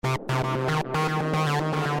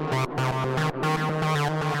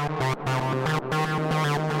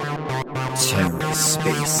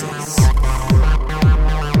TerraSpaces.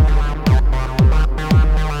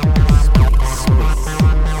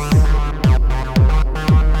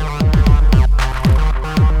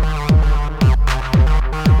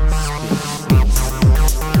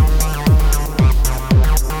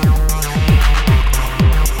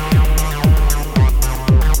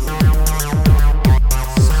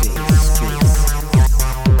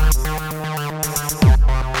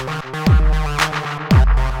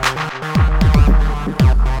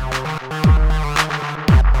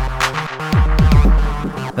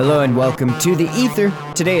 Hello and welcome to The Ether.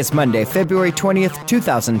 Today is Monday, February 20th,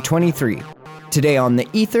 2023. Today on The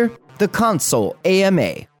Ether, the Console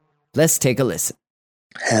AMA. Let's take a listen.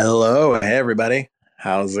 Hello. Hey, everybody.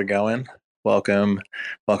 How's it going? Welcome.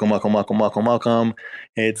 It's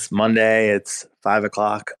Monday. It's 5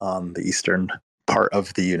 o'clock on the eastern part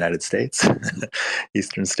of the United States,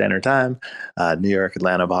 Eastern Standard Time, New York,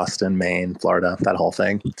 Atlanta, Boston, Maine, Florida, that whole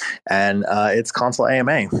thing. And it's Console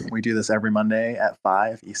AMA. We do this every Monday at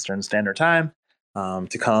 5 Eastern Standard Time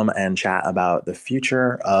to come and chat about the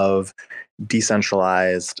future of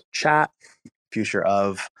decentralized chat, future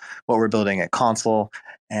of what we're building at Console.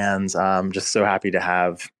 And just so happy to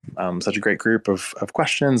have such a great group of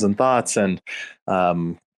questions and thoughts and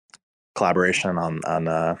collaboration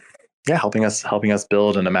on helping us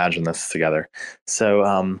build and imagine this together.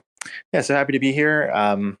 So so happy to be here.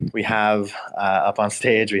 We have up on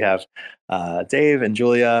stage, we have Dave and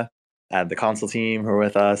Julia and the Console team who are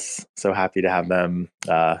with us. So happy to have them,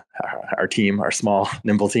 our team, our small,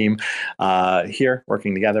 nimble team here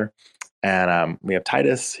working together. And we have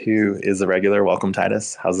Titus, who is a regular. Welcome,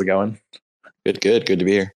 Titus. How's it going? Good to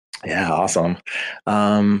be here. Yeah, awesome.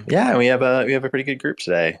 We have a pretty good group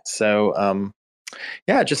today. So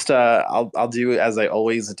I'll do as I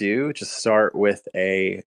always do. Just start with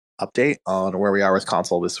a update on where we are with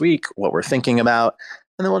Console this week, what we're thinking about,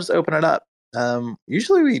 and then we'll just open it up.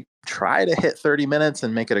 Usually we try to hit 30 minutes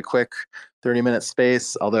and make it a quick 30-minute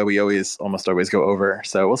space, although we almost always go over.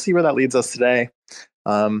 So we'll see where that leads us today.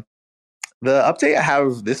 The update I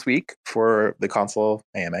have this week for the Console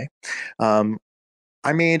AMA,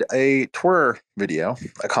 I made a tour video,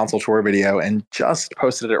 a Console tour video, and just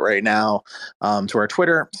posted it right now to our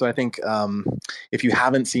Twitter. So I think if you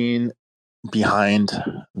haven't seen behind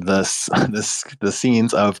the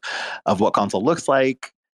scenes of what Console looks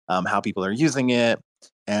like, how people are using it,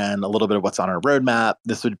 and a little bit of what's on our roadmap,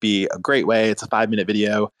 this would be a great way. It's a 5-minute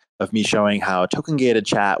video of me showing how token-gated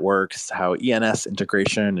chat works, how ENS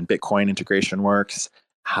integration and Bitcoin integration works,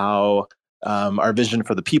 how our vision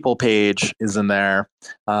for the people page is in there,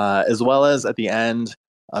 as well as at the end,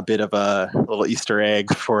 a bit of a little Easter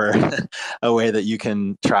egg for a way that you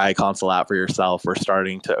can try Console out for yourself. We're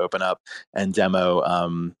starting to open up and demo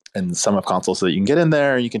and some of Console so that you can get in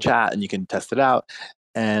there and you can chat and you can test it out.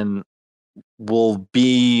 And we'll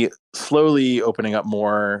be slowly opening up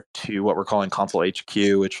more to what we're calling Console HQ,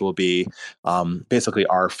 which will be basically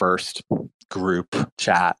our first group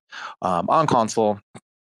chat on Console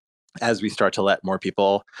as we start to let more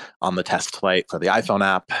people on the test flight for the iPhone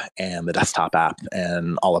app and the desktop app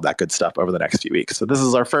and all of that good stuff over the next few weeks. So this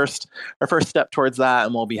is our first step towards that,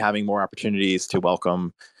 and we'll be having more opportunities to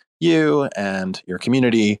welcome you and your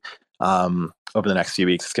community over the next few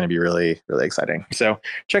weeks. It's going to be really, really exciting. So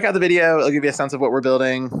check out the video. It'll give you a sense of what we're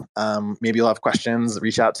building. Maybe you'll have questions.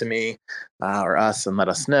 Reach out to me or us and let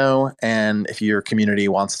us know. And if your community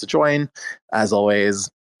wants to join, as always,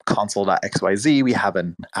 console.xyz, we have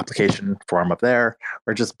an application form up there,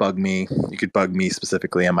 or just bug me. You could bug me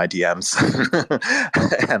specifically in my DMs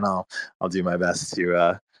and I'll do my best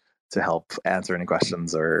to help answer any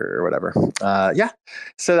questions or whatever.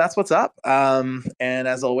 So that's what's up. And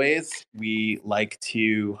as always, we like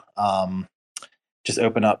to just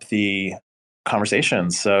open up the conversation.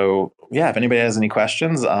 So if anybody has any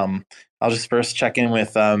questions, I'll just first check in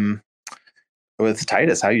with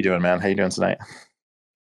Titus. How you doing, man? How you doing tonight?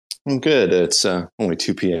 I'm good. It's only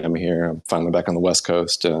 2 p.m. here. I'm finally back on the West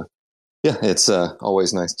Coast. It's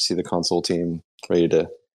always nice to see the Console team ready to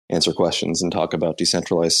answer questions and talk about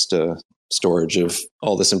decentralized storage of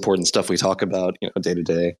all this important stuff we talk about, day to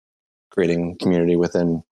day, creating community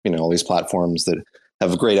within, all these platforms that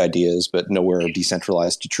have great ideas, but nowhere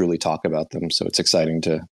decentralized to truly talk about them. So it's exciting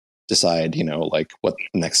to decide, what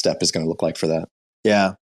the next step is going to look like for that.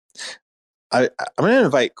 Yeah. I'm going to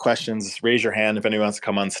invite questions. Raise your hand if anyone wants to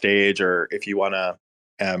come on stage or if you want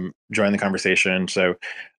to join the conversation. So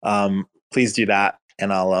please do that,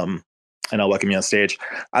 and I'll and I'll welcome you on stage.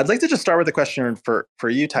 I'd like to just start with a question for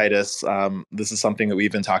you, Titus. This is something that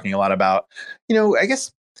we've been talking a lot about. I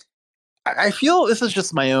guess I feel this is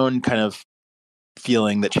just my own kind of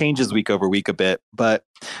feeling that changes week over week a bit. But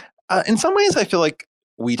in some ways, I feel like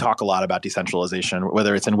we talk a lot about decentralization,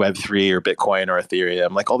 whether it's in Web3 or Bitcoin or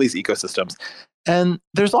Ethereum, like all these ecosystems. And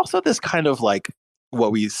there's also this kind of like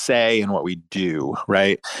what we say and what we do,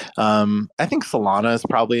 right? I think Solana is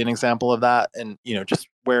probably an example of that. And, just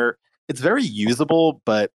where it's very usable,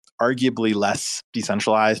 but arguably less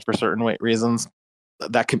decentralized for certain reasons.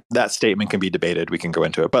 That statement can be debated. We can go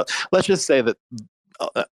into it. But let's just say that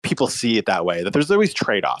people see it that way, that there's always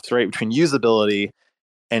trade-offs, right, between usability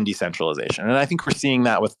and decentralization. And I think we're seeing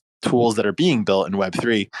that with tools that are being built in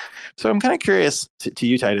Web3. So I'm kind of curious to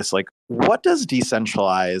you, Titus, like, what does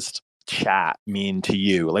decentralized chat mean to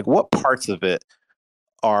you? Like, what parts of it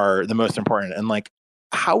are the most important? And like,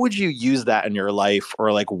 how would you use that in your life?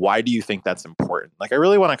 Or like, why do you think that's important? Like, I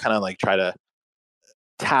really want to kind of like try to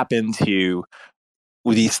tap into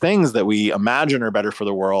these things that we imagine are better for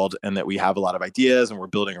the world and that we have a lot of ideas and we're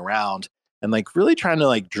building around, and like really trying to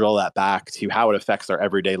like drill that back to how it affects our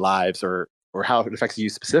everyday lives or how it affects you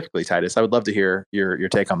specifically, Titus. I would love to hear your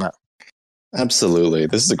take on that. Absolutely.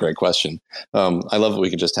 This is a great question. I love that we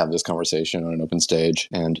could just have this conversation on an open stage.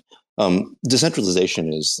 And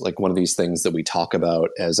decentralization is like one of these things that we talk about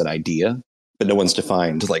as an idea, but no one's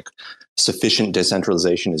defined. Like sufficient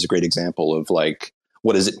decentralization is a great example of like,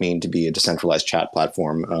 what does it mean to be a decentralized chat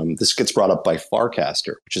platform? This gets brought up by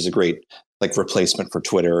Farcaster, which is a great like replacement for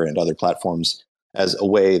Twitter and other platforms, as a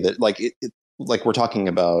way that like like we're talking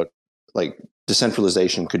about like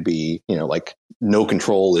decentralization could be, like no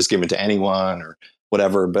control is given to anyone or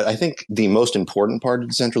whatever. But I think the most important part of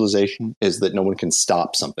decentralization is that no one can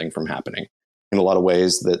stop something from happening. In a lot of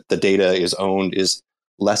ways, that the data is owned is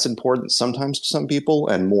less important sometimes to some people,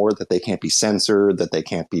 and more that they can't be censored, that they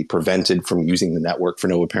can't be prevented from using the network for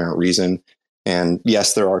no apparent reason. And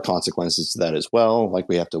yes, there are consequences to that as well. Like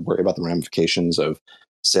we have to worry about the ramifications of,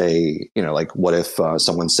 say, like what if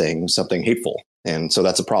someone's saying something hateful? And so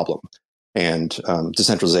that's a problem. And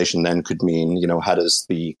decentralization then could mean, how does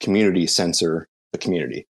the community censor the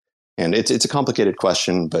community? And it's a complicated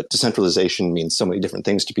question, but decentralization means so many different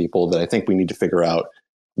things to people that I think we need to figure out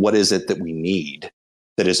what is it that we need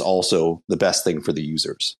that is also the best thing for the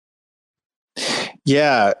users.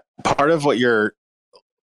 Yeah, part of what you're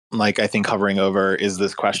like, I think, hovering over is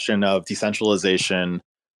this question of decentralization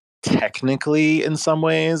technically in some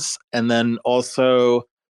ways, and then also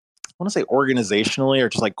I want to say organizationally or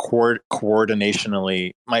just like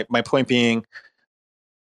coordinationally. My point being,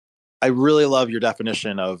 I really love your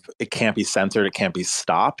definition of it can't be censored, it can't be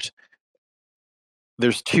stopped.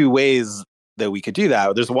 There's two ways that we could do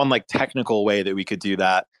that. There's one like technical way that we could do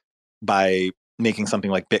that by making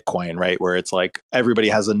something like Bitcoin, right? Where it's like everybody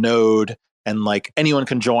has a node and like anyone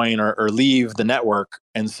can join or leave the network.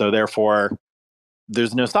 And so therefore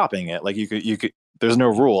there's no stopping it. Like you could, there's no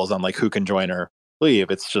rules on like who can join or leave.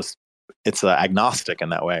 It's agnostic in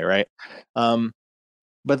that way, right?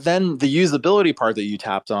 But then the usability part that you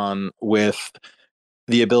tapped on with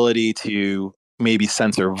the ability to maybe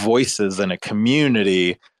censor voices in a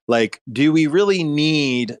community, like, do we really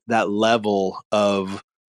need that level of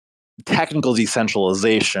technical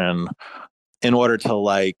decentralization in order to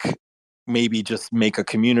like maybe just make a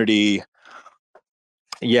community,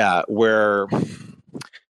 where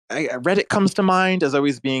Reddit comes to mind as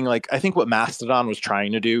always being like, I think what Mastodon was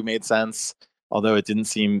trying to do made sense, although it didn't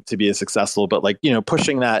seem to be as successful, but like,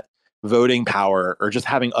 pushing that voting power or just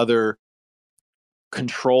having other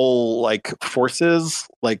control like forces,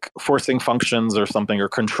 like forcing functions or something, or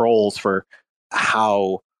controls for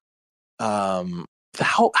how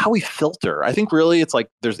we filter. I think really it's like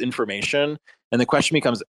there's information and the question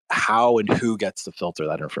becomes how and who gets to filter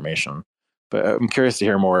that information. But I'm curious to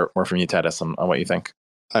hear more from you, Titus, on what you think.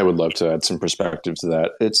 I would love to add some perspective to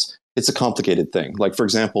that. It's a complicated thing. Like, for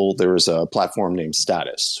example, there is a platform named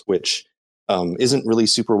Status, which isn't really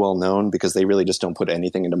super well known because they really just don't put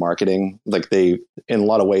anything into marketing. Like in a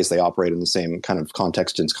lot of ways, they operate in the same kind of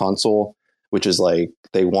context as Console, which is like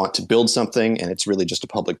they want to build something and it's really just a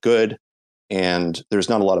public good. And there's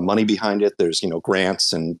not a lot of money behind it. There's,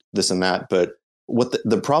 grants and this and that. But what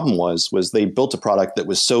the problem was they built a product that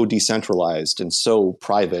was so decentralized and so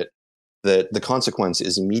private that the consequence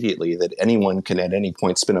is immediately that anyone can at any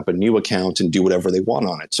point spin up a new account and do whatever they want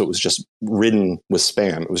on it. So it was just ridden with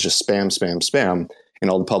spam. It was just spam in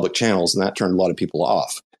all the public channels, and that turned a lot of people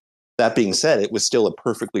off. That being said, it was still a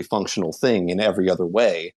perfectly functional thing in every other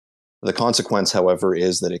way. The consequence, however,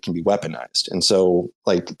 is that it can be weaponized. And so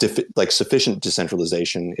like sufficient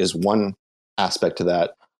decentralization is one aspect to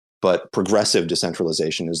that. But progressive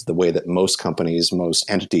decentralization is the way that most companies, most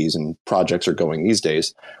entities and projects are going these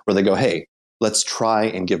days, where they go, hey, let's try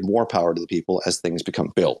and give more power to the people as things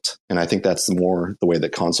become built. And I think that's more the way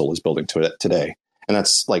that Consul is building to it today. And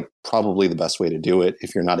that's like probably the best way to do it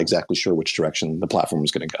if you're not exactly sure which direction the platform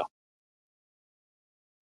is going to go.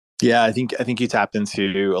 Yeah, I think you tapped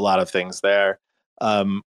into a lot of things there.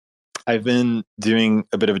 I've been doing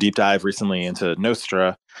a bit of a deep dive recently into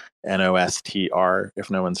Nostr, Nostr,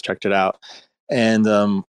 if no one's checked it out. And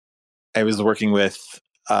I was working with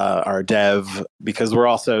our dev because we're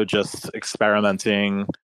also just experimenting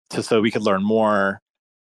so we could learn more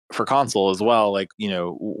for Consul as well. Like,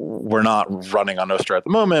 we're not running on Nostr at the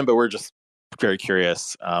moment, but we're just very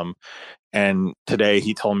curious. And today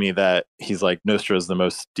he told me that he's like, Nostr is the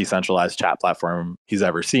most decentralized chat platform he's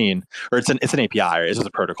ever seen. Or it's an API, right? It's just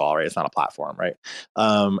a protocol, right? It's not a platform, right?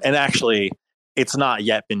 And actually, it's not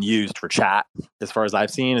yet been used for chat, as far as I've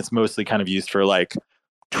seen. It's mostly kind of used for like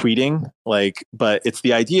tweeting, but it's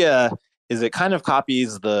the idea is it kind of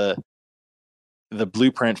copies the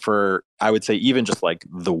blueprint for, I would say, even just like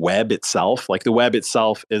the web itself. Like the web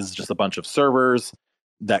itself is just a bunch of servers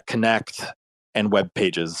that connect and web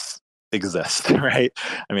pages exist, right?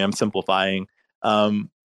 I mean, I'm simplifying.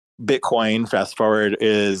 Bitcoin, fast forward,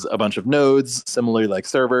 is a bunch of nodes, similarly like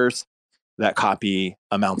servers, that copy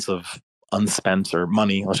amounts of unspent or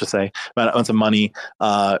money, let's just say, amounts of money,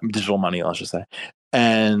 digital money, let's just say.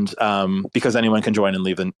 And because anyone can join and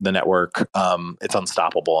leave the network, it's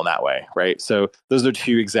unstoppable in that way, right? So those are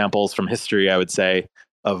two examples from history, I would say,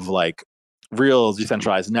 of like real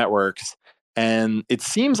decentralized networks. And it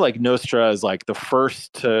seems like Nostra is like the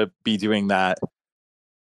first to be doing that.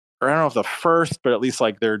 Or I don't know if the first, but at least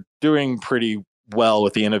like they're doing pretty well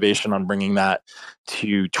with the innovation on bringing that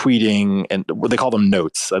to tweeting and what they call them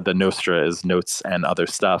notes. The Nostra is notes and other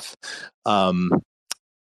stuff. And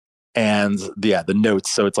the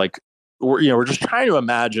notes. So it's like we're just trying to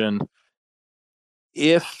imagine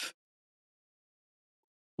if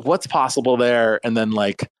what's possible there, and then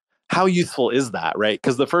like how useful is that, right?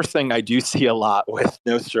 Because the first thing I do see a lot with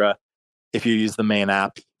Nostra, if you use the main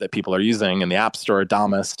app that people are using in the App Store,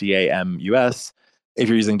 Damus, DAMUS, if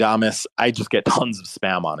you're using Damus, I just get tons of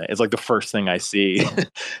spam on it. It's like the first thing I see.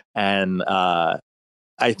 And I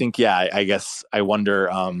think, I guess I wonder,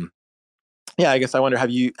 have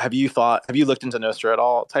you looked into Nostra at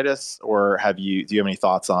all, Titus? Or do you have any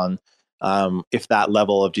thoughts on if that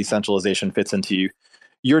level of decentralization fits into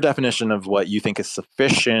your definition of what you think is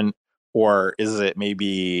sufficient, or is it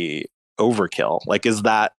maybe overkill? Like, is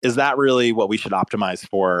that really what we should optimize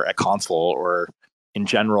for at Consul or in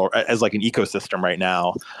general as like an ecosystem right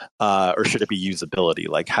now, or should it be usability?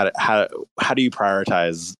 Like, how do you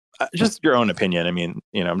prioritize? Just your own opinion. I mean,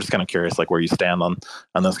 I'm just kind of curious, like where you stand on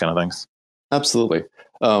those kind of things. Absolutely.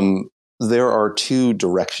 There are two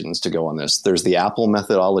directions to go on this. There's the Apple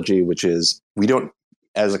methodology, which is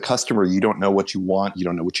as a customer, you don't know what you want, you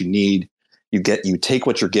don't know what you need. You take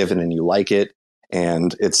what you're given and you like it.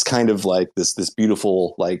 And it's kind of like this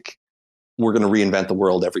beautiful, like, we're going to reinvent the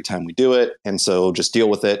world every time we do it. And so just deal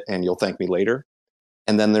with it and you'll thank me later.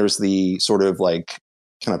 And then there's the sort of like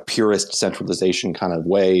kind of purist centralization kind of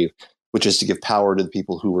way, which is to give power to the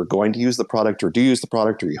people who are going to use the product or do use the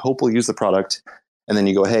product or you hope will use the product. And then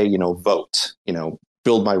you go, hey, vote,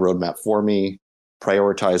 build my roadmap for me,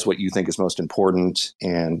 prioritize what you think is most important,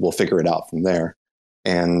 and we'll figure it out from there.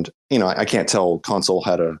 And, I can't tell Consul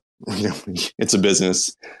how to, it's a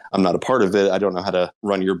business. I'm not a part of it. I don't know how to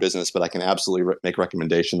run your business, but I can absolutely make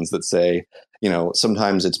recommendations that say,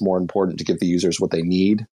 sometimes it's more important to give the users what they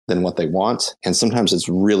need than what they want. And sometimes it's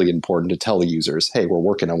really important to tell the users, hey, we're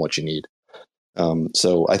working on what you need.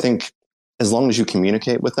 So I think as long as you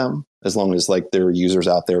communicate with them, as long as like there are users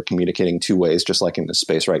out there communicating two ways, just like in this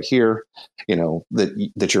space right here,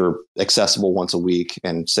 that you're accessible once a week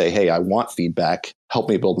and say, hey, I want feedback, help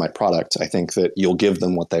me build my product. I think that you'll give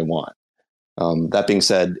them what they want. That being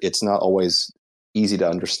said, it's not always easy to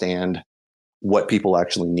understand what people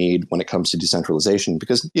actually need when it comes to decentralization,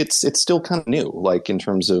 because it's still kind of new. Like in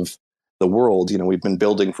terms of the world, we've been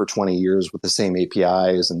building for 20 years with the same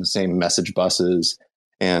APIs and the same message buses.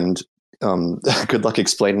 And good luck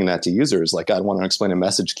explaining that to users. Like, I want to explain a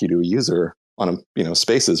message queue to a user on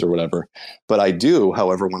Spaces or whatever. But I do,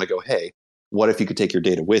 however, want to go, hey, what if you could take your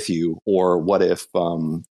data with you? Or what if,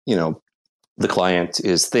 the client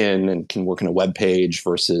is thin and can work in a web page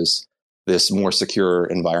versus this more secure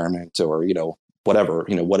environment, or, whatever,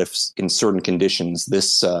 what if in certain conditions,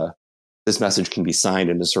 this message can be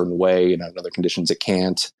signed in a certain way and in other conditions it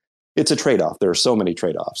can't. It's a trade-off. There are so many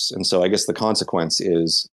trade-offs. And so I guess the consequence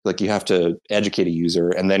is like you have to educate a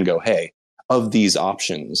user and then go, hey, of these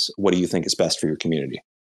options, what do you think is best for your community?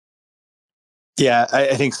 Yeah,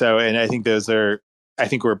 I think so. And I think I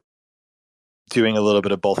think we're doing a little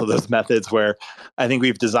bit of both of those methods, where I think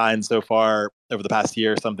we've designed so far over the past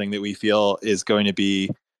year something that we feel is going to be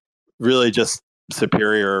really just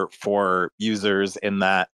superior for users, in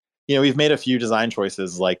that, we've made a few design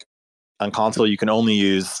choices. Like on console, you can only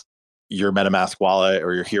use your MetaMask wallet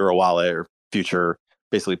or your Hero wallet or future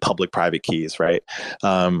basically public private keys, right?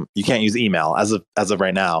 You can't use email as of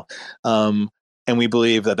right now. And we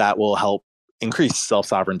believe that will help increase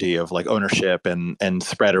self-sovereignty of like ownership and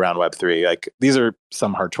spread around Web3. Like these are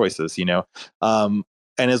some hard choices, and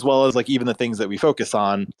as well as like even the things that we focus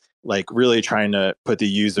on, like really trying to put the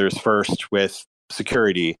users first with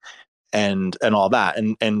security and all that.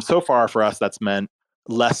 And so far for us, that's meant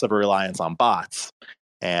less of a reliance on bots.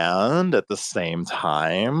 And at the same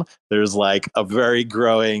time, there's like a very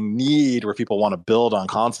growing need where people want to build on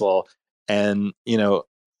console. And,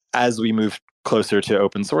 as we move closer to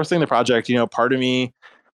open sourcing the project, part of me,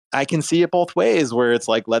 I can see it both ways, where it's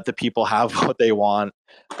like, let the people have what they want.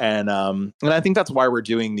 And I think that's why we're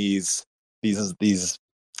doing these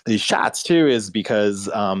chats too, is because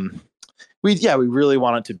we really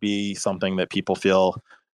want it to be something that people feel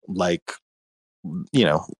like,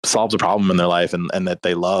 solves a problem in their life and that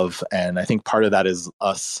they love. And I think part of that is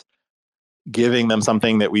us giving them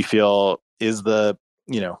something that we feel is the,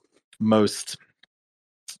 most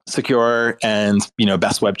secure and,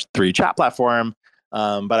 best Web3 chat platform.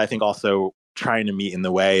 But I think also trying to meet in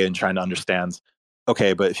the way and trying to understand,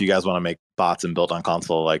 okay, but if you guys want to make bots and build on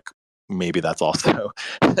console, like maybe that's also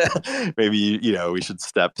maybe we should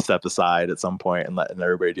step aside at some point and let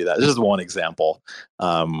everybody do that. This is one example,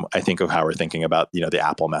 I think, of how we're thinking about the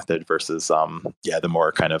Apple method versus the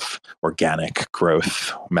more kind of organic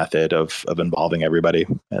growth method of involving everybody.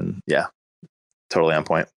 And totally on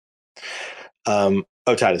point.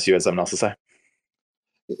 Titus, you had something else to say?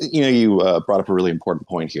 You brought up a really important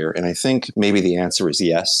point here, and I think maybe the answer is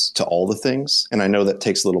yes to all the things. And I know that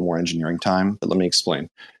takes a little more engineering time, but let me explain.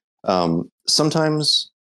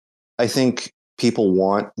 Sometimes I think people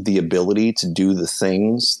want the ability to do the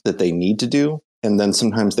things that they need to do. And then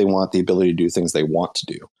sometimes they want the ability to do things they want to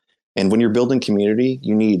do. And when you're building community,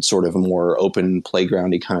 you need sort of a more open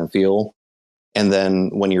playgroundy kind of feel. And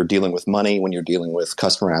then when you're dealing with money, when you're dealing with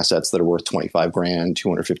customer assets that are worth 25 grand,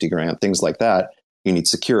 250 grand, things like that, you need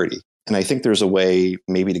security. And I think there's a way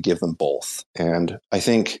maybe to give them both. And I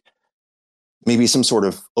think maybe some sort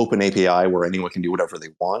of open API where anyone can do whatever they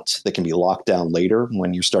want, that can be locked down later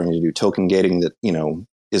when you're starting to do token gating that,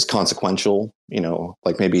 is consequential.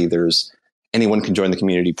 Like maybe anyone can join the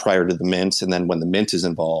community prior to the mint. And then when the mint is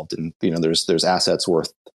involved and, there's assets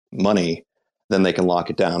worth money, then they can lock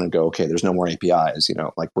it down and go, okay, there's no more APIs,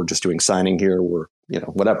 like we're just doing signing here. We're,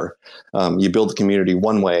 whatever. You build the community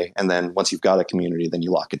one way. And then once you've got a community, then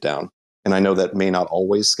you lock it down. And I know that may not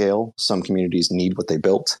always scale. Some communities need what they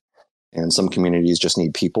built, and some communities just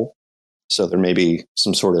need people. So there may be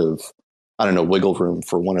some sort of, wiggle room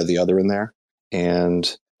for one or the other in there.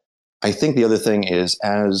 And I think the other thing is,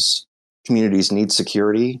 as communities need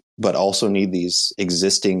security, but also need these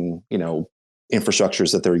existing,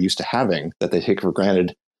 infrastructures that they're used to having that they take for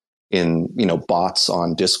granted in, bots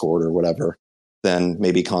on Discord or whatever, then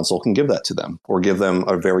maybe console can give that to them or give them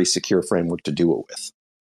a very secure framework to do it with.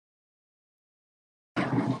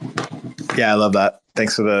 Yeah, I love that.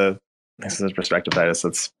 Thanks for the perspective, Titus.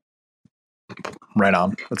 That's right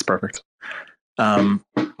on. That's perfect. Let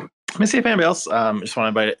me see if anybody else. Just want to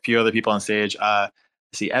invite a few other people on stage. I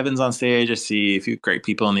see Evan's on stage. I see a few great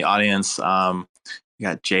people in the audience. We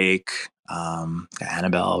got Jake, got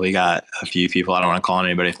Annabelle. We got a few people. I don't want to call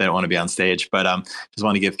anybody if they don't want to be on stage, but just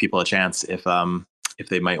want to give people a chance if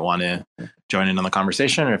they might want to join in on the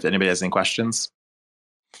conversation, or if anybody has any questions.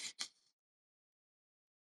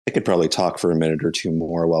 I could probably talk for a minute or two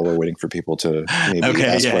more while we're waiting for people to maybe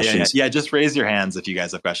ask questions. Yeah, just raise your hands if you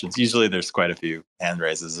guys have questions. Usually there's quite a few hand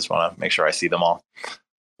raises. Just want to make sure I see them all.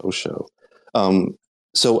 Show.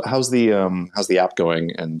 So how's the app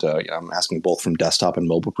going? And I'm asking both from desktop and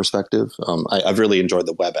mobile perspective. I've really enjoyed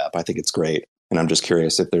the web app. I think it's great. And I'm just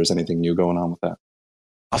curious if there's anything new going on with that.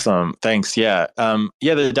 Awesome. Thanks. Yeah.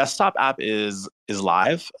 The desktop app is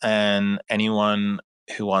live, and anyone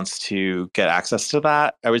who wants to get access to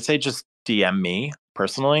that, I would say just DM me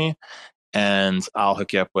personally, and I'll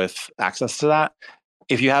hook you up with access to that.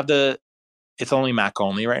 If you have it's only Mac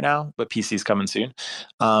only right now, but PC's coming soon.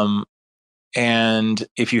 And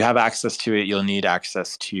if you have access to it, you'll need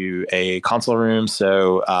access to a console room.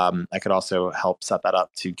 So I could also help set that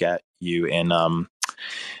up to get you in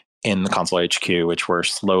in the console HQ, which we're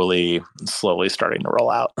slowly starting to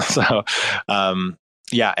roll out. So,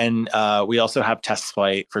 yeah, and we also have test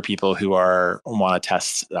flight for people who want to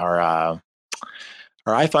test our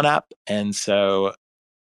iPhone app. And so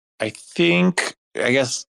I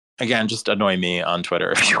guess, again, just annoy me on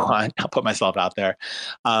Twitter if you want. I'll put myself out there.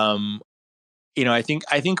 I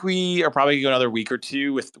think we are probably going to go another week or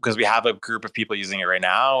two because we have a group of people using it right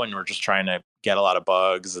now, and we're just trying to get a lot of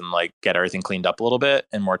bugs and like get everything cleaned up a little bit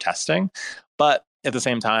and more testing. But at the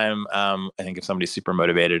same time, I think if somebody's super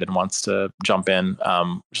motivated and wants to jump in,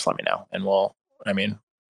 just let me know, and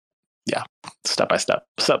step by step,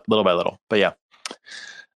 little by little. But yeah.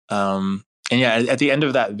 And yeah, at the end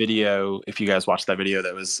of that video, if you guys watched that video,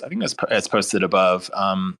 I think it's posted above.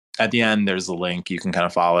 At the end, there's a link you can kind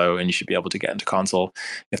of follow, and you should be able to get into console.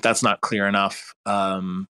 If that's not clear enough,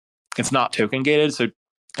 it's not token gated. So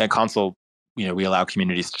at console, we allow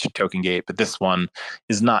communities to token gate, but this one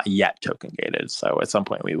is not yet token gated. So at some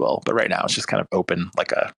point we will, but right now it's just kind of open,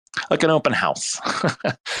 like an open house.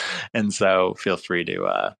 And so feel free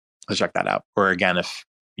to check that out. Or again, if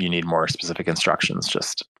you need more specific instructions,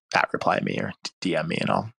 just reply me or DM me and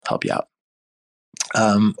I'll help you out.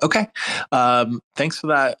 Okay. Thanks for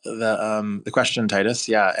that. The question, Titus.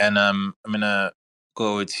 Yeah. And I'm going to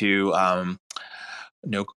go to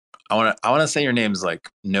no. I want to say your name's like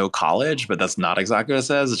No College, but that's not exactly what it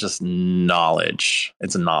says. It's just knowledge.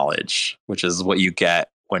 It's knowledge, which is what you get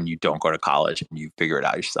when you don't go to college and you figure it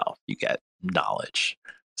out yourself. You get knowledge.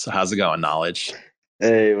 So how's it going, Knowledge?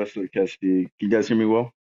 Hey, what's up, Kesty? Can you guys hear me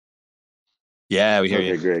well? Yeah, we hear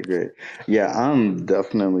Okay, you. great. Yeah, I'm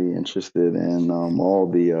definitely interested in all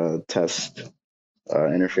the test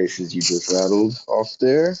interfaces you just rattled off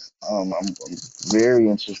there. I'm very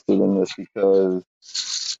interested in this because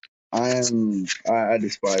I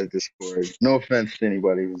despise Discord. No offense to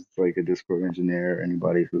anybody who's like a Discord engineer or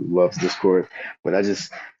anybody who loves Discord, but there's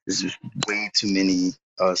just way too many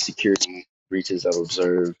security breaches I've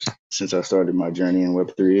observed since I started my journey in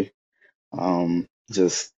Web3.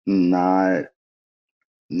 Just not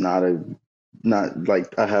a not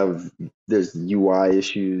like there's UI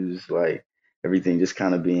issues, like everything just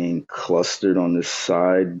kind of being clustered on this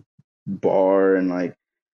side bar, and like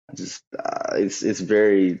it's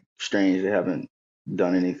very strange. They haven't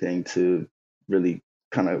done anything to really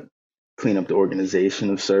kind of clean up the organization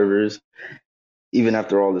of servers. Even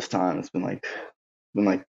after all this time, it's been like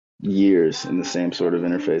years in the same sort of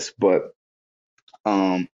interface. But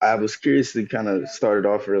I was curious to kind of started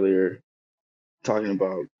off earlier talking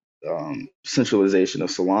about centralization of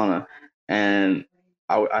Solana, and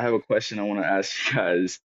I have a question I want to ask you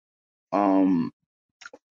guys.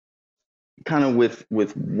 Kind of with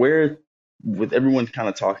everyone kind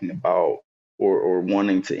of talking about or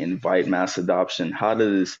wanting to invite mass adoption,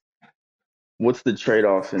 what's the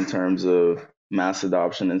trade-off in terms of mass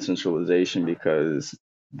adoption and centralization? Because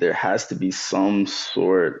there has to be some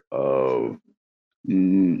sort of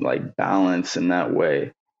like balance in that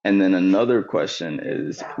way. And then another question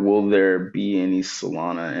is, will there be any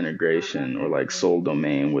Solana integration or like sole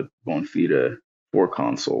domain with Bonfida for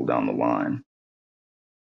console down the line?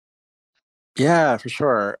 Yeah, for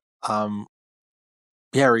sure.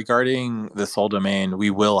 Regarding the sole domain, we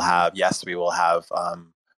will have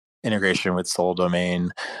integration with sole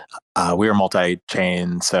domain. We are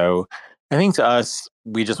multi-chain, so I think to us,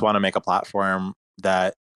 we just want to make a platform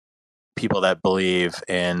that people that believe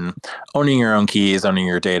in owning your own keys, owning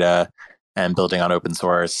your data, and building on open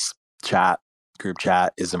source group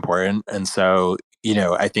chat is important. And so,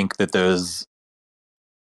 I think that those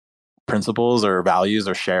principles or values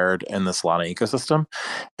are shared in the Solana ecosystem.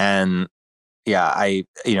 And yeah,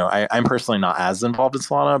 I'm personally not as involved in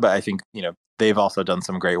Solana, but I think, they've also done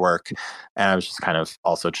some great work. And I was just kind of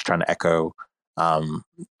also just trying to echo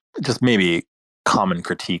just maybe common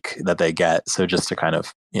critique that they get. So just to kind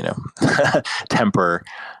of, temper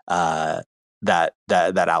that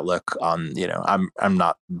outlook on, I'm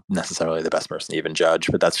not necessarily the best person to even judge,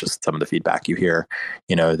 but that's just some of the feedback you hear,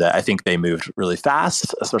 that I think they moved really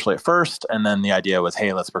fast, especially at first. And then the idea was,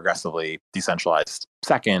 hey, let's progressively decentralize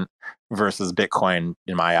second, versus Bitcoin,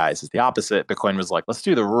 in my eyes, is the opposite. Bitcoin was like, let's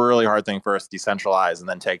do the really hard thing first, decentralize, and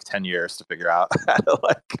then take 10 years to figure out how to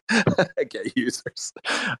like get users.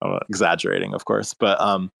 I'm exaggerating, of course, but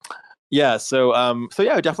so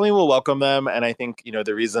definitely we'll welcome them. And I think,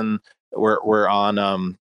 the reason we're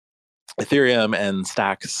on Ethereum and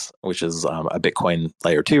Stacks, which is a Bitcoin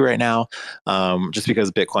layer 2 right now, just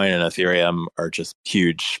because Bitcoin and Ethereum are just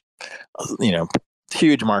huge,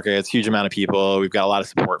 huge markets, huge amount of people. We've got a lot of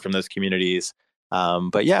support from those communities.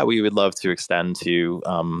 But yeah, we would love to extend to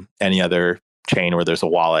any other chain where there's a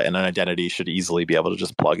wallet and an identity should easily be able to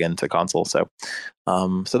just plug into Console. So,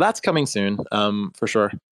 so that's coming soon, for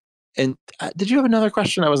sure. And did you have another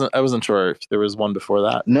question? I wasn't sure if there was one before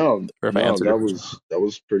that. No, or if I no, answered that your question.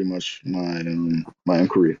 was pretty much my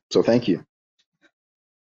inquiry. So thank you.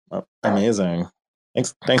 Oh, amazing.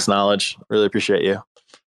 Thanks, Knowledge. Really appreciate you.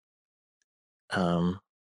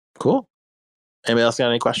 Cool. Anybody else got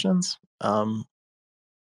any questions? Or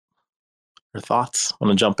thoughts?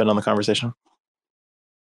 Want to jump in on the conversation?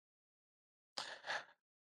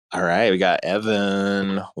 All right, we got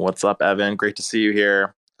Evan. What's up, Evan? Great to see you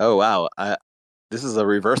here. Oh wow, this is a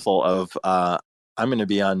reversal of I'm going to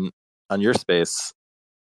be on your space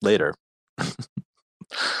later.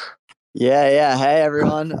 Yeah. Hey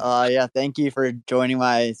everyone. Yeah, thank you for joining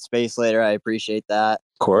my space later. I appreciate that.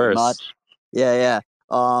 Of course. Very much. Yeah.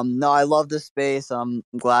 No, I love this space. I'm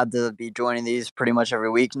glad to be joining these pretty much every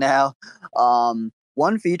week now.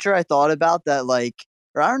 One feature I thought about that, like,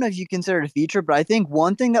 or I don't know if you consider it a feature, but I think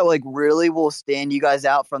one thing that like really will stand you guys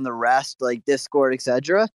out from the rest, like Discord,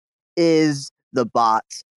 etc., is the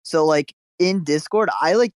bots. So like in Discord,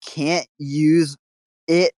 I like can't use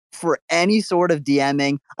it for any sort of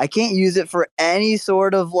DMing. I can't use it for any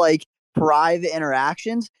sort of like private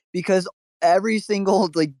interactions because every single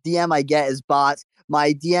like DM I get is bots.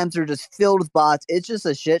 My DMs are just filled with bots. It's just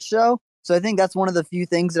a shit show. So I think that's one of the few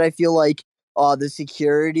things that I feel like the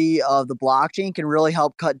security of the blockchain can really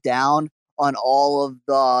help cut down on all of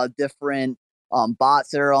the different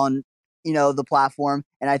bots that are on the platform.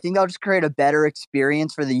 And I think that'll just create a better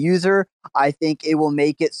experience for the user. I think it will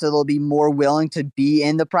make it so they'll be more willing to be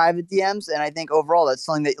in the private DMs. And I think overall that's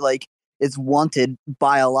something that like is wanted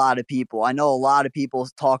by a lot of people. I know a lot of people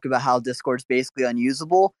talk about how Discord's basically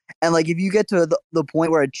unusable. And like if you get to the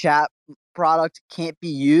point where a chat product can't be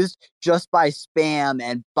used just by spam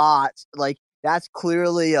and bots, like that's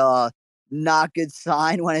clearly a not good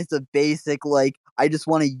sign when it's a basic like I just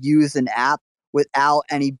want to use an app without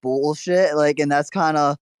any bullshit. Like, and that's kind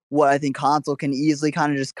of what I think Console can easily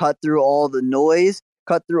kind of just cut through all the noise,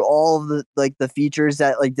 cut through all of the like the features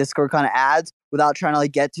that like Discord kind of adds without trying to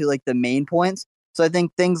like get to like the main points. So I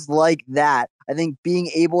think things like that, I think being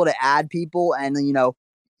able to add people and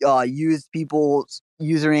use people's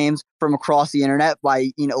usernames from across the internet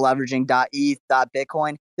by leveraging .eth,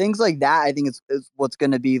 .bitcoin, things like that, I think is what's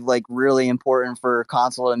going to be like really important for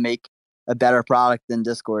Console to make a better product than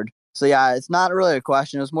Discord. So yeah, it's not really a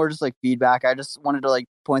question. It was more just like feedback. I just wanted to like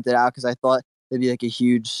point that out because I thought it'd be like a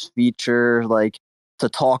huge feature like to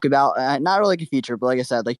talk about. Not really like a feature, but like I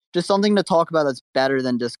said, like just something to talk about that's better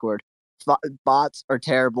than Discord. Bots are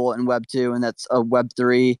terrible in Web 2, and that's a Web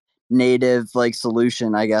 3 native like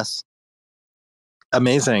solution, I guess.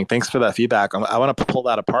 Amazing. Thanks for that feedback. I want to pull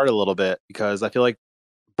that apart a little bit because I feel like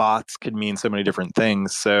bots could mean so many different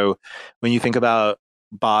things. So when you think about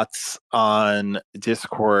bots on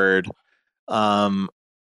Discord,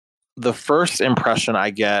 the first impression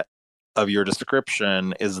I get of your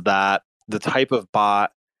description is that the type of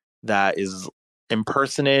bot that is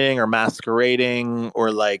impersonating or masquerading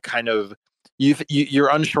or like kind of you're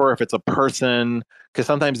unsure if it's a person because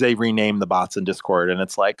sometimes they rename the bots in Discord and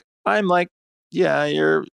it's like I'm like yeah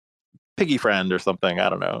you're piggy friend or something. I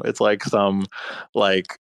don't know. It's like some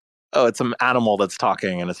like oh it's some animal that's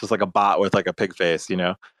talking and it's just like a bot with like a pig face,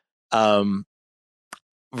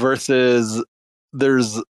 versus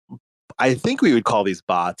there's I think we would call these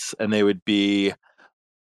bots and they would be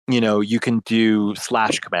you can do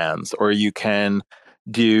slash commands or you can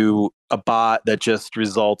do a bot that just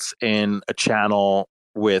results in a channel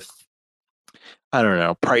with I don't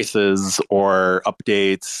know prices or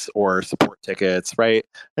updates or support tickets, right?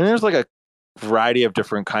 And there's like a variety of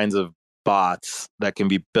different kinds of bots that can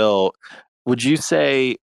be built. Would you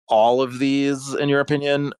say all of these in your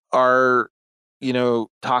opinion are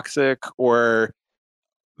toxic, or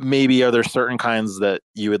maybe are there certain kinds that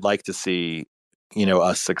you would like to see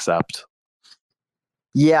us accept?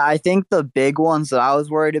 Yeah, I think the big ones that I was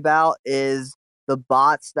worried about is the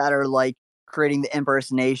bots that are like creating the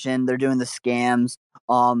impersonation, they're doing the scams.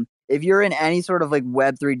 If you're in any sort of like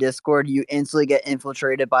Web3 Discord, you instantly get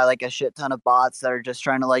infiltrated by like a shit ton of bots that are just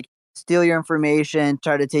trying to like steal your information,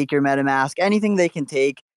 try to take your MetaMask, anything they can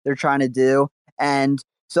take, they're trying to do. And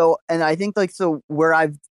I think like so where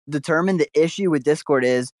I've determined the issue with Discord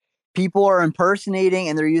is people are impersonating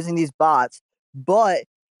and they're using these bots, but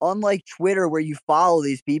unlike Twitter where you follow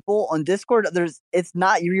these people, on Discord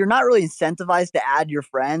you're not really incentivized to add your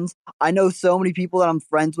friends. I know so many people that I'm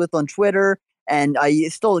friends with on Twitter and I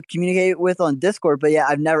still communicate with on Discord, but yeah,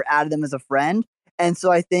 I've never added them as a friend. And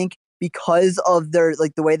so I think because of their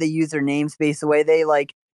like the way they use their namespace, the way they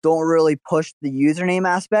like don't really push the username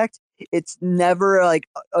aspect, it's never like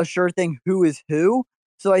a sure thing who is who.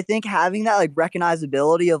 So I think having that like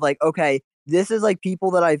recognizability of like, okay, this is like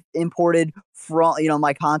people that I've imported from,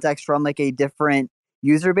 my contacts from like a different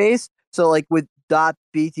user base. So like with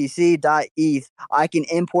 .btc, .eth, I can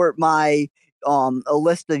import my a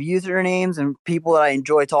list of usernames and people that I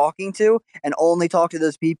enjoy talking to and only talk to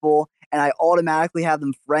those people, and I automatically have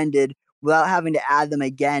them friended without having to add them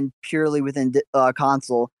again purely within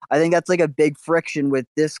console. I think that's like a big friction with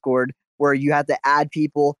Discord where you have to add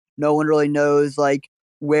people. No one really knows like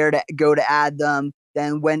where to go to add them.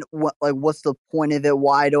 Then what's the point of it?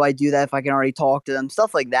 Why do I do that if I can already talk to them?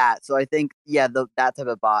 Stuff like that. So I think, that type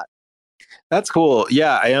of bot. That's cool.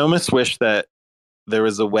 Yeah, I almost wish that there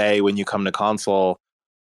was a way when you come to console,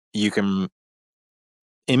 you can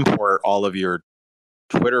import all of your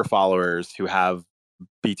Twitter followers who have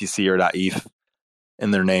BTC or .eth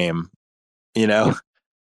in their name.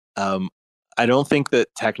 I don't think that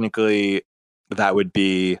technically that would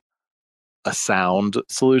be a sound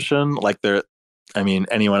solution. Like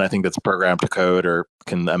anyone I think that's programmed to code or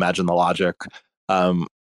can imagine the logic,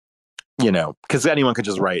 because anyone could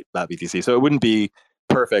just write .btc. So it wouldn't be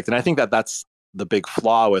perfect. And I think that that's the big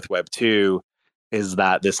flaw with Web 2 is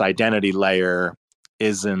that this identity layer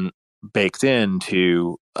isn't baked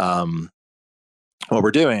into what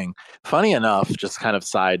we're doing. Funny enough, just kind of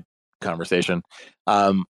side conversation.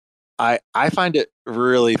 I find it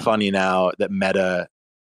really funny now that Meta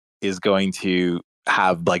is going to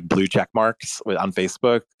have like blue check marks on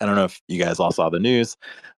Facebook. I don't know if you guys all saw the news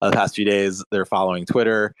the past few days. They're following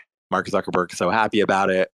Twitter. Mark Zuckerberg is so happy about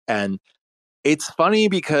it. And it's funny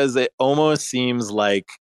because it almost seems like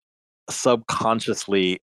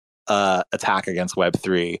subconsciously attack against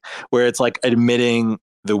Web3, where it's like admitting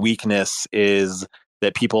the weakness is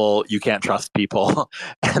that you can't trust people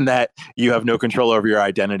and that you have no control over your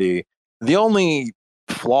identity. The only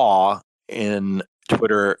flaw in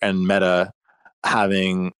Twitter and Meta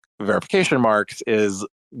having verification marks is,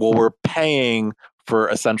 well, we're paying for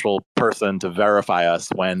a central person to verify us,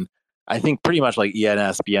 when I think pretty much like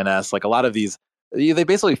ENS, BNS, like a lot of these, they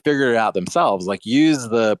basically figured it out themselves. Like use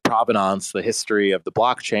the provenance, the history of the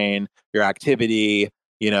blockchain, your activity,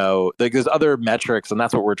 like there's other metrics, and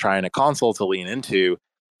that's what we're trying to console to lean into,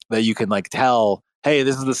 that you can like tell, hey,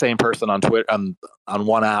 this is the same person on Twitter on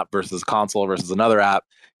one app versus console versus another app.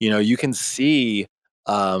 You can see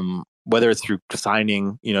whether it's through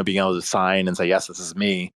signing, being able to sign and say, yes, this is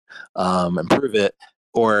me, and prove it,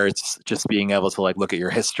 or it's just being able to like look at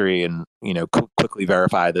your history and, quickly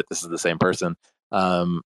verify that this is the same person.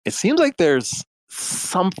 It seems like there's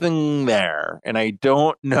something there, and I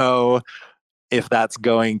don't know if that's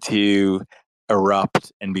going to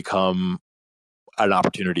erupt and become an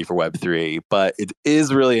opportunity for Web3. But it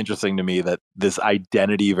is really interesting to me that this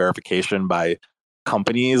identity verification by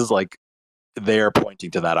companies, like they're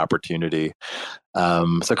pointing to that opportunity.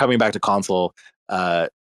 So coming back to console, I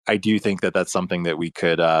do think that that's something that we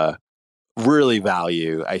could really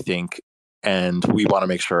value, I think. And we want to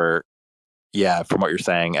make sure, from what you're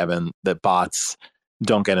saying, Evan, that bots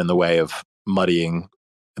don't get in the way of muddying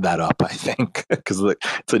that up, I think, because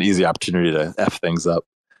it's an easy opportunity to F things up,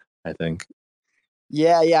 I think.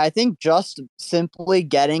 Yeah, I think just simply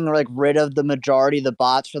getting like rid of the majority of the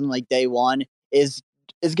bots from like day one is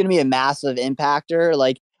going to be a massive impactor.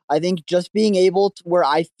 Like I think just being able to where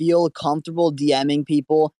I feel comfortable DMing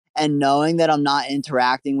people and knowing that I'm not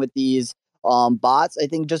interacting with these bots, I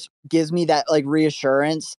think just gives me that like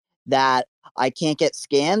reassurance that I can't get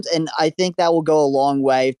scammed. And I think that will go a long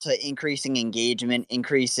way to increasing engagement,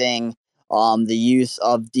 increasing the use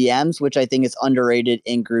of DMs, which I think is underrated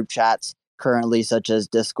in group chats currently, such as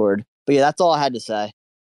Discord. But yeah, that's all I had to say.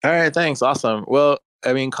 All right, thanks. Awesome. Well,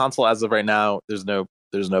 I mean, console as of right now, there's no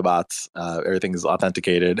bots. Everything is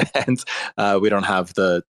authenticated, and we don't have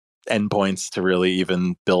the endpoints to really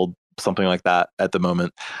even build something like that at the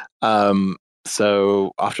moment.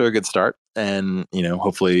 So off to a good start, and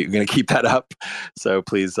hopefully you're going to keep that up. So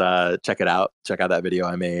please check it out. Check out that video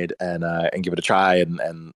I made, and give it a try.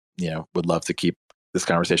 And would love to keep this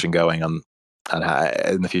conversation going on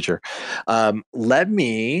in the future. Let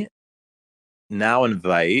me now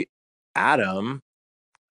invite Adam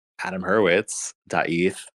Hurwitz,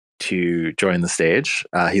 .eth, to join the stage.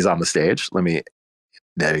 He's on the stage.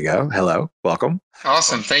 There you go. Hello. Welcome.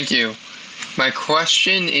 Awesome. Thank you. My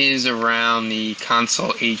question is around the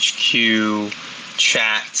Console HQ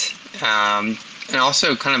chat, and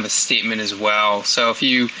also kind of a statement as well. So if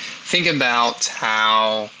you think about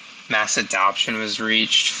how mass adoption was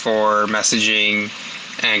reached for messaging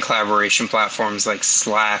and collaboration platforms like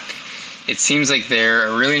Slack, it seems like they're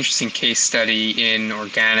a really interesting case study in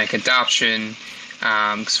organic adoption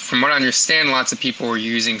 'Cause from what I understand, lots of people were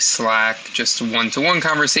using Slack just one-to-one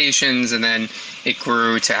conversations, and then it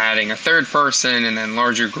grew to adding a third person and then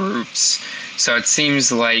larger groups. So it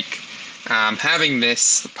seems like having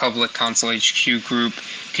this public Console HQ group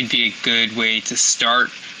could be a good way to start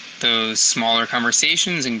those smaller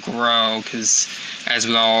conversations and grow, because as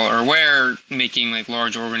we all are aware, making like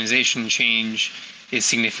large organization change is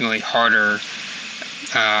significantly harder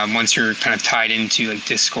once you're kind of tied into like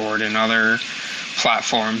Discord and other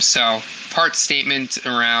platforms. So part statement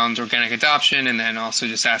around organic adoption, and then also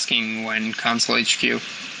just asking when Console HQ.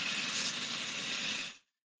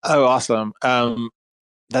 Oh, awesome.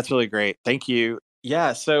 That's really great. Thank you.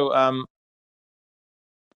 Yeah. So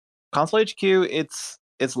Console HQ, it's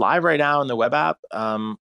live right now in the web app.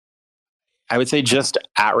 I would say just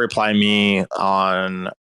at reply me on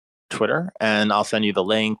Twitter, and I'll send you the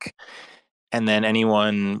link. And then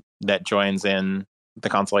anyone that joins in the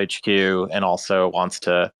Console HQ and also wants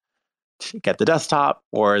to get the desktop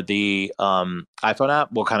or the iPhone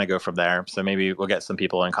app, we'll kind of go from there. So maybe we'll get some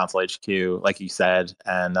people in Console HQ, like you said,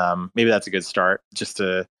 and maybe that's a good start just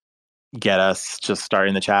to get us just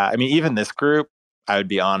starting the chat. I mean, even this group, I would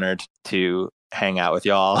be honored to hang out with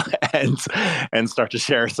y'all and start to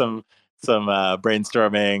share some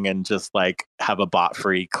brainstorming and just like have a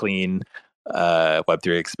bot-free, clean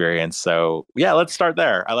Web3 experience. So yeah, let's start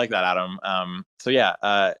there. I like that, Adam. So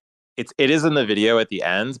yeah, it is in the video at the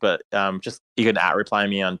end, but just you can reply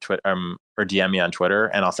me on Twitter or DM me on Twitter,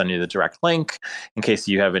 and I'll send you the direct link in case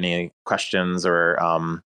you have any questions or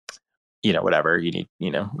whatever you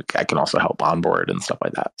need. I can also help onboard and stuff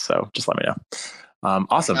like that. So just let me know.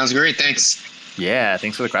 Awesome. That was great. Thanks. Yeah,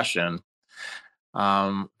 thanks for the question.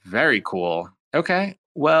 Very cool. Okay,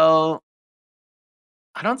 well,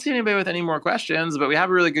 I don't see anybody with any more questions, but we have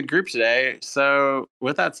a really good group today. So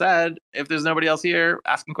with that said, if there's nobody else here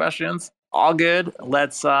asking questions, all good.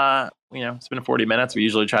 Let's it's been 40 minutes. We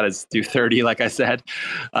usually try to do 30, like I said.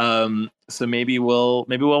 So maybe we'll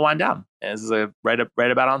wind down. This is right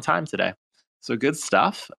about on time today. So good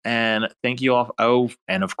stuff. And thank you all. Oh,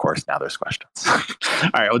 and of course, now there's questions. All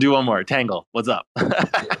right, we'll do one more. Tangle, what's up?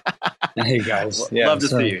 Hey guys. Yeah, love to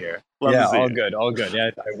see you here. All good.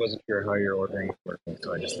 Yeah, I wasn't sure how your ordering was working,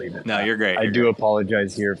 so I just leave it. No, you're great. I do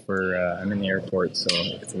apologize here for I'm in the airport, so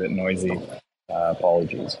it's a bit noisy.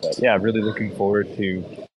 Apologies, but yeah, really looking forward to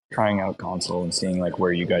trying out Console and seeing like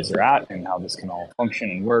where you guys are at and how this can all function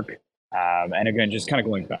and work. And again, just kind of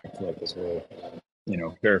going back to like this whole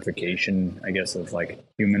verification, I guess, of like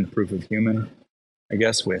human proof of human. I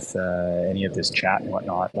guess with any of this chat and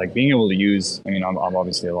whatnot, like being able to use, I'm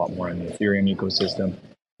obviously a lot more in the Ethereum ecosystem,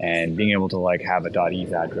 and being able to like have a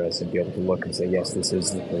 .eth address and be able to look and say, yes, this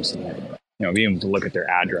is the person, being able to look at their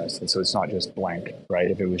address. And so it's not just blank, right?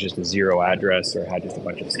 If it was just a zero address or had just a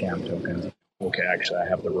bunch of scam tokens, okay, actually I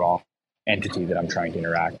have the raw entity that I'm trying to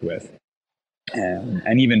interact with.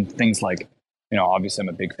 And even things like, obviously I'm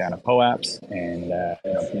a big fan of POAPs,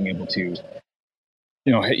 and being able to,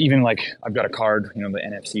 even like I've got a card, the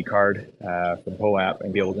NFC card for POAP,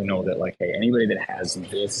 and be able to know that like, hey, anybody that has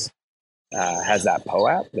this has that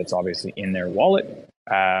POAP that's obviously in their wallet,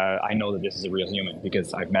 I know that this is a real human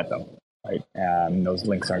because I've met them, right? Those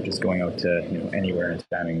links aren't just going out to anywhere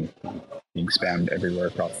and being spammed everywhere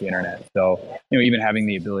across the internet. So even having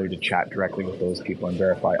the ability to chat directly with those people and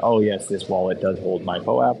verify, oh yes, this wallet does hold my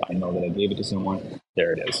POAP. I know that I gave it to someone.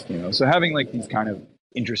 There it is. So having like these kind of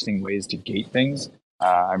interesting ways to gate things.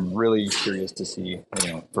 I'm really curious to see,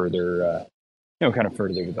 further, kind of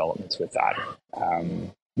further developments with that.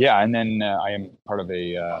 And then I am part of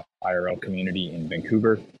a IRL community in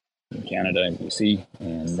Vancouver, in Canada, and BC,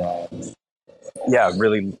 and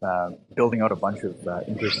really building out a bunch of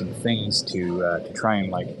interesting things to try and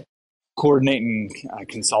like coordinate and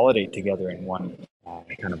consolidate together in one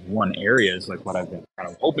one area is like what I've been kind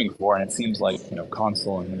of hoping for, and it seems like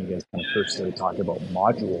Console, and when you guys kind of first started talking about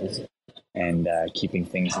modules and keeping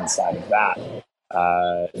things inside of that.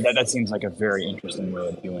 That seems like a very interesting way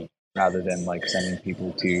of doing it, rather than like sending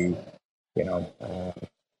people to,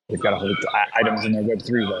 they've got to hold items in their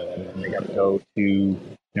Web3 though, and then they got to go to,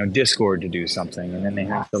 Discord to do something, and then they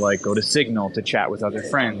have to like go to Signal to chat with other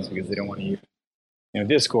friends because they don't want to use,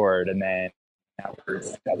 Discord, and then now we're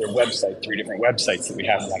another website, 3 different websites that we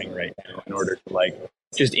have running right now in order to like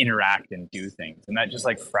just interact and do things, and that just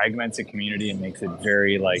like fragments a community and makes it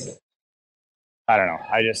very like, I don't know.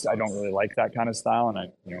 I don't really like that kind of style, and I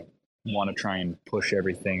want to try and push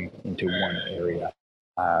everything into one area.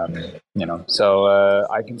 So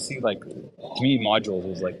I can see like community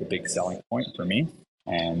modules is like the big selling point for me,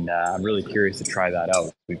 and I'm really curious to try that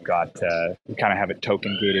out. We've got we kind of have it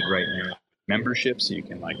token gated right now, membership, so you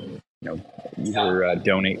can like either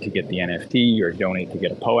donate to get the NFT or donate to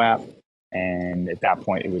get a POAP. And at that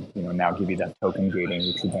point, it would now give you that token gating,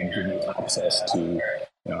 which would then give you access to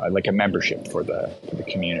like a membership for the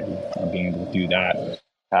community. And being able to do that,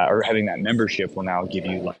 or having that membership, will now give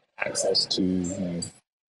you like access to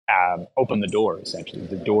open the door, essentially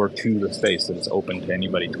the door to the space that is open to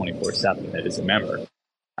anybody 24/7 that is a member.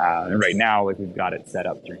 And right now, like, we've got it set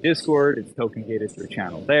up through Discord. It's token gated through a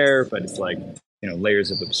channel there, but it's like layers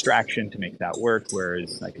of abstraction to make that work.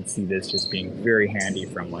 Whereas I could see this just being very handy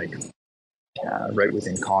from like right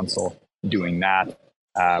within console doing that.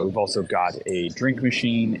 We've also got a drink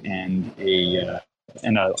machine and a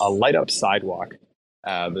light up sidewalk.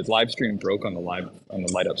 The live stream broke on the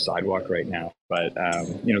light up sidewalk right now, but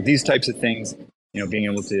these types of things, being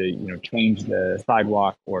able to change the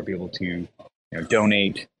sidewalk or be able to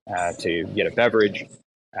donate to get a beverage,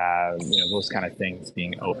 those kind of things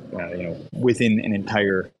being within an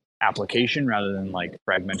entire application rather than like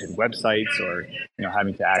fragmented websites or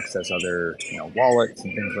having to access other wallets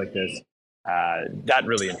and things like this. That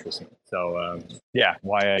really interests me. So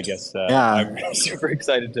why I guess I'm super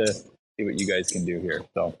excited to see what you guys can do here.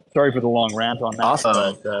 So sorry for the long rant on that.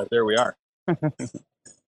 Awesome. But there we are.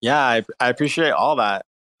 Yeah, I appreciate all that.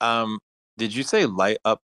 Did you say light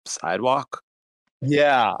up sidewalk?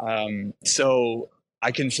 Yeah. So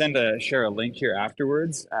I can share a link here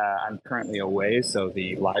afterwards. I'm currently away, so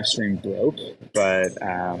the live stream broke. But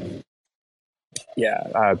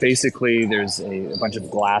basically, there's a bunch of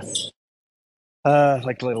glass,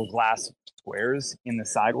 like little glass squares in the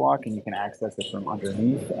sidewalk, and you can access it from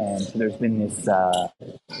underneath. And so there's been this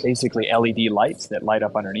basically LED lights that light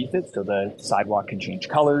up underneath it, so the sidewalk can change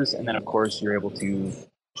colors. And then, of course, you're able to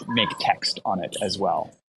make text on it as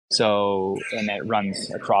well. So, and it runs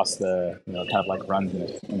across the, kind of like runs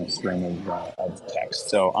in a string of text.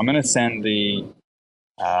 So I'm going to send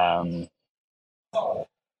I'll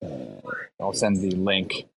send the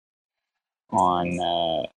link on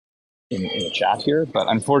in the chat here. But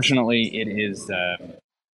unfortunately, it is, the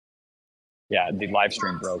live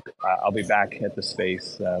stream broke. I'll be back at the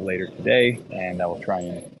space later today, and I will try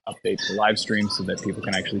and update the live stream so that people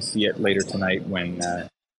can actually see it later tonight when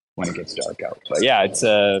it gets dark out. But yeah, it's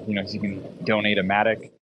so you can donate a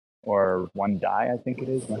Matic or one die, I think it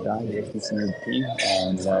is, one die, and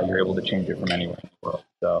you're able to change it from anywhere in the world.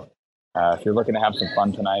 So if you're looking to have some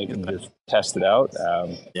fun tonight and just test it out,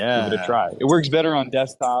 give it a try. It works better on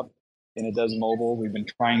desktop than it does mobile. We've been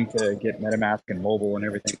trying to get MetaMask and mobile and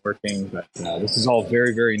everything working, but this is all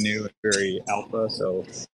very, very new and very alpha. So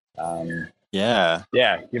give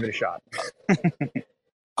it a shot.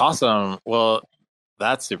 Awesome. Well,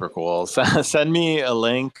 that's super cool. Send me a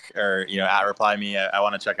link or, at reply me. I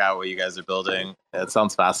want to check out what you guys are building. It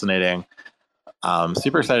sounds fascinating.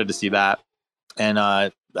 Super excited to see that. And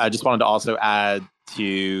I just wanted to also add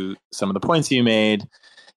to some of the points you made.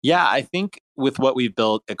 Yeah, I think with what we've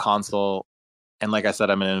built at Console, and like I said,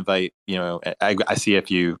 I'm going to invite, I see a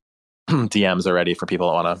few DMs already for people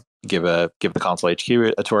that want to give the Console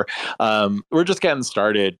HQ a tour. We're just getting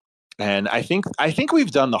started. And I think we've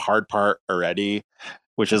done the hard part already,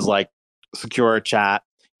 which is like secure chat,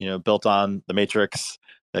 built on the Matrix,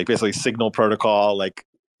 like basically Signal protocol, like,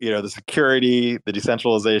 the security, the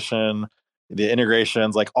decentralization, the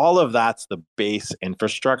integrations, like all of that's the base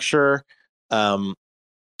infrastructure.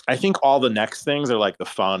 I think all the next things are like the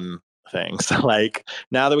fun things. Like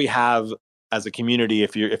now that we have, as a community,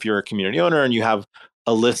 if you're a community owner and you have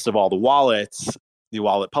a list of all the wallets, the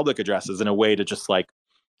wallet public addresses, in a way to just like,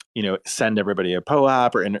 send everybody a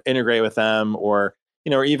POAP or integrate with them, or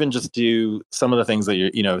even just do some of the things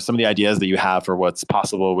that some of the ideas that you have for what's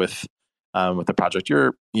possible with the project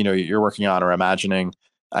you're working on or imagining.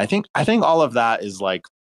 I think all of that is like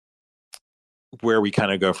where we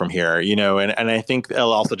kind of go from here, and I think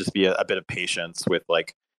it'll also just be a bit of patience with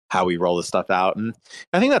like how we roll this stuff out. And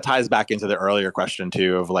I think that ties back into the earlier question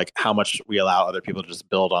too, of like how much we allow other people to just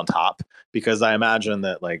build on top, because I imagine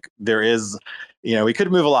that like there is, we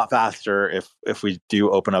could move a lot faster if we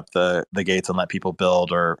do open up the gates and let people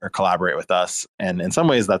build or collaborate with us. And in some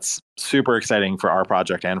ways that's super exciting for our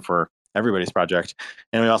project and for everybody's project.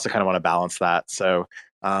 And we also kind of want to balance that. So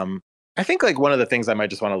I think like one of the things I might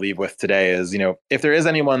just want to leave with today is, if there is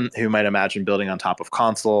anyone who might imagine building on top of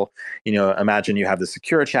Console, imagine you have the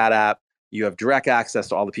secure chat app, you have direct access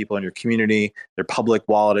to all the people in your community, their public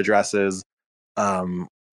wallet addresses.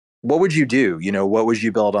 What would you do? What would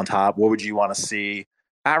you build on top? What would you want to see?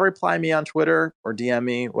 Reply me on Twitter or DM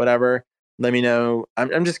me, whatever. Let me know.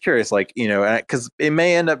 I'm just curious, like, because it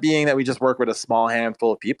may end up being that we just work with a small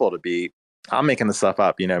handful of people to be I'm making this stuff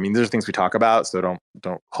up, I mean, there's things we talk about, so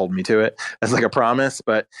don't hold me to it as like a promise.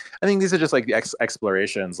 But I think these are just like the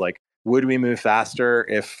explorations. Like, would we move faster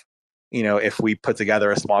if we put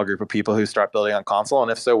together a small group of people who start building on console?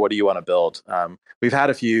 And if so, what do you want to build? We've had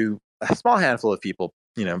a small handful of people,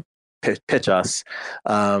 pitch us.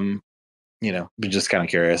 We're just kind of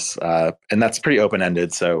curious, and that's pretty open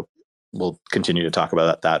ended. So we'll continue to talk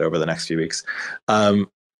about that over the next few weeks.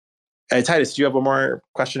 Hey, Titus, do you have one more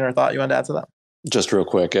question or thought you wanted to add to that? Just real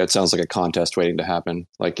quick, it sounds like a contest waiting to happen,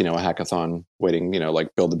 like, a hackathon waiting,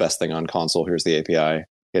 like build the best thing on console. Here's the API,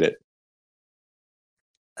 hit it.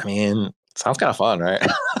 I mean, sounds kind of fun, right?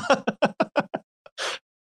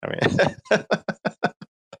 I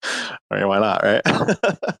mean, why not, right?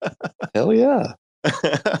 Hell yeah.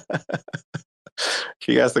 If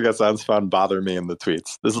you guys think that sounds fun, bother me in the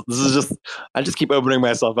tweets. This is just, I just keep opening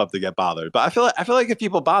myself up to get bothered. But I feel like if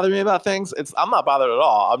people bother me about things, I'm not bothered at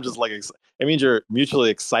all. I'm just like, it means you're mutually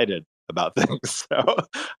excited about things. So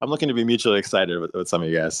I'm looking to be mutually excited with some of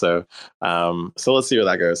you guys. So let's see where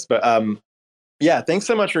that goes. But yeah, thanks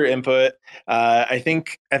so much for your input. I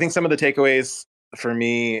think some of the takeaways for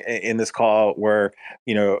me in this call were,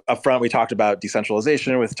 up front, we talked about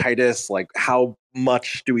decentralization with Titus, like how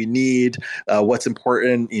much do we need? What's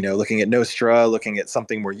important? Looking at Nostra, looking at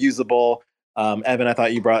something more usable. Evan, I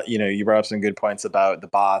thought you brought up some good points about the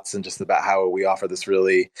bots and just about how we offer this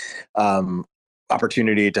really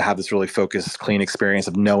opportunity to have this really focused, clean experience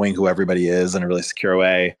of knowing who everybody is in a really secure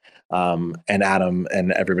way. And Adam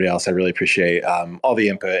and everybody else, I really appreciate all the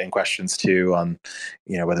input and questions too on,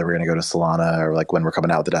 whether we're going to go to Solana or like when we're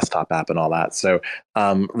coming out with the desktop app and all that. So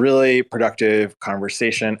really productive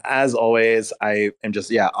conversation. As always, I am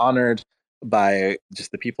just, honored by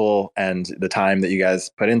just the people and the time that you guys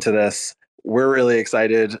put into this. We're really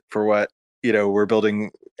excited for what, we're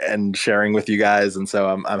building and sharing with you guys. And so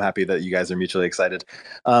I'm happy that you guys are mutually excited.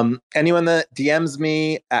 Anyone that DMs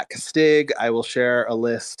me at Castig, I will share a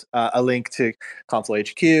link to Console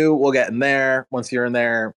HQ. We'll get in there. Once you're in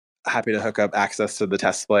there, happy to hook up access to the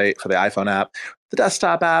test flight for the iPhone app, the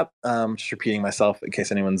desktop app. Just repeating myself in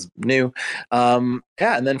case anyone's new. And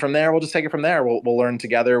then from there, we'll just take it from there. We'll learn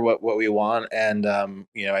together what we want. And,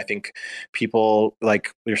 I think people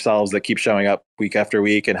like yourselves that keep showing up week after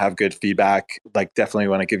week and have good feedback, like definitely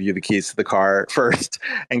want to give you the keys to the car first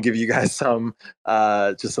and give you guys some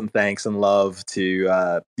thanks and love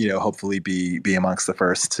to, hopefully be amongst the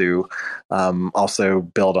first to also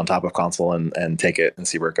build on top of console and take it and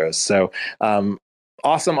see where it goes. So,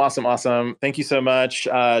 Awesome. Thank you so much.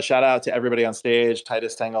 Shout out to everybody on stage,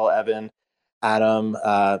 Titus, Tangle, Evan, Adam.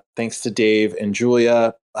 Thanks to Dave and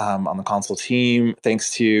Julia on the console team.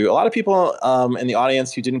 Thanks to a lot of people in the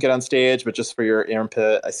audience who didn't get on stage, but just for your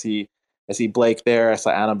input. I see Blake there. I saw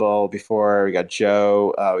Annabelle before. We got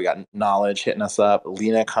Joe. We got Knowledge hitting us up.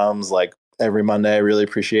 Lena comes like every Monday. I really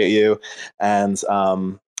appreciate you. And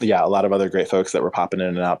a lot of other great folks that were popping in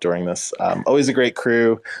and out during this. Always a great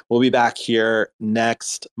crew. We'll be back here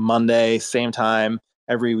next Monday, same time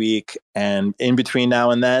every week. And in between now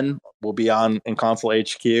and then, we'll be in Console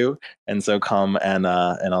HQ. And so come and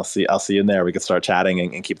I'll see you in there. We can start chatting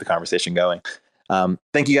and keep the conversation going.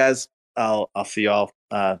 Thank you guys. I'll see y'all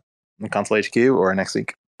in Console HQ or next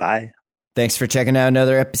week. Bye. Thanks for checking out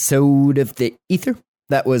another episode of The Ether.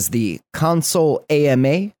 That was the Console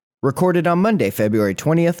AMA, recorded on Monday, February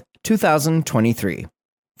 20th, 2023.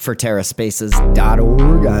 For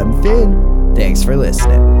TerraSpaces.org, I'm Finn. Thanks for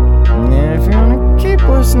listening. And if you want to keep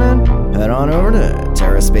listening, head on over to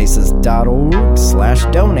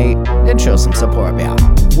TerraSpaces.org/donate and show some support, man.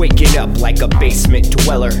 Waking up like a basement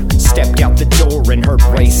dweller, stepped out the door and heard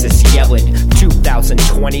racists yelling.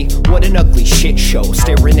 2020, what an ugly shit show.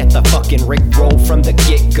 Staring at the fucking Rickroll from the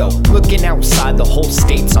get-go. Looking outside, the whole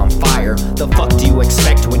state's on fire. The fuck do you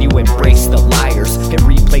expect when you embrace the liars and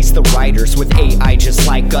replace the writers with AI just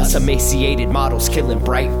like us? Emaciated models killing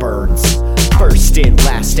bright birds. First in,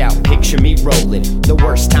 last out, picture me rolling. The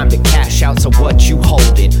worst time to cash out, so what you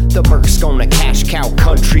holding? The Merc's gonna cash cow,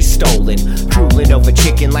 country stolen. Drooling over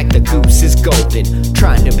chicken like the goose is golden.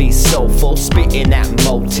 Trying to be soulful, spitting that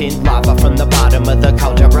molten lava from the bottom of the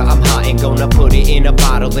caldera. I'm hot and gonna put it in a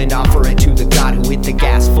bottle and offer it to the god who hit the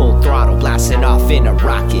gas full throttle, blasting off in a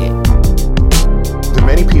rocket. The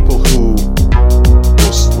many people who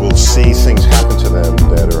will see things happen to them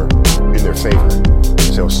that are in their favor.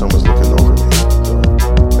 So someone's looking over me.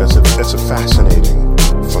 So that's a fascinating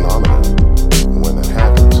phenomenon when that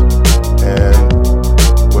happens.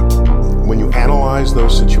 And when you analyze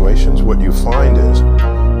those situations, what you find is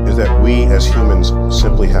that we as humans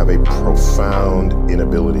simply have a profound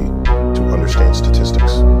inability to understand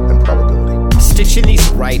statistics and probability. Stitching these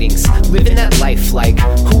writings, living that life like,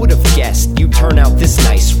 who would have guessed you'd turn out this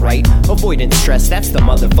nice, right? Avoiding stress, that's the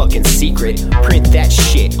motherfucking secret. Print that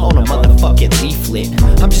shit on a motherfucking leaflet.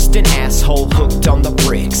 I'm just an asshole hooked on the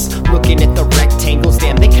bricks, looking at the rectangles,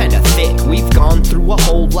 damn they kinda thick. We've gone through a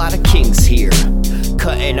whole lot of kings here,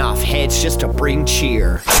 cutting off heads just to bring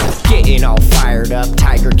cheer. Getting all fired up,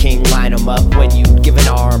 Tiger King line 'em up when you'd give an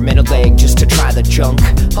arm and a leg just to try the junk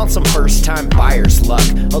on some first time buyer's luck.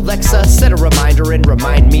 Alexa, set a reminder and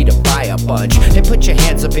remind me to buy a bunch. And put your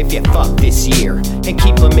hands up if you fuck this year, and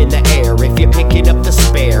keep them in the air if you're picking up the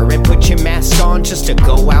spare. And put your mask on just to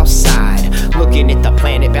go outside, looking at the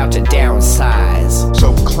planet about to downsize.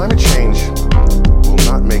 So climate change will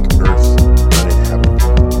not make Earth uninhabitable.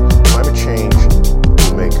 Climate change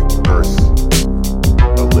will make Earth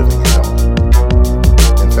a living hell.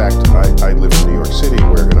 In fact, I live in New York City,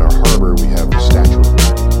 where in our harbor we have the Statue of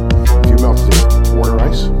Liberty. If you melt the water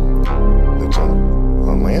ice that's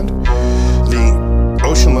on land, the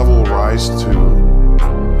ocean level will rise to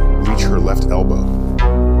reach her left elbow.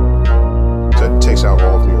 That takes out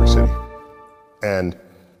all of New York City. And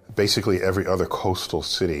basically every other coastal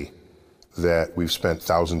city that we've spent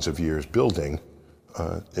thousands of years building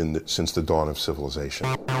since the dawn of civilization.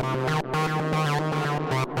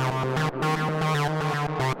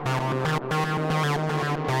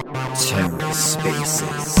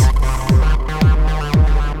 TerraSpaces.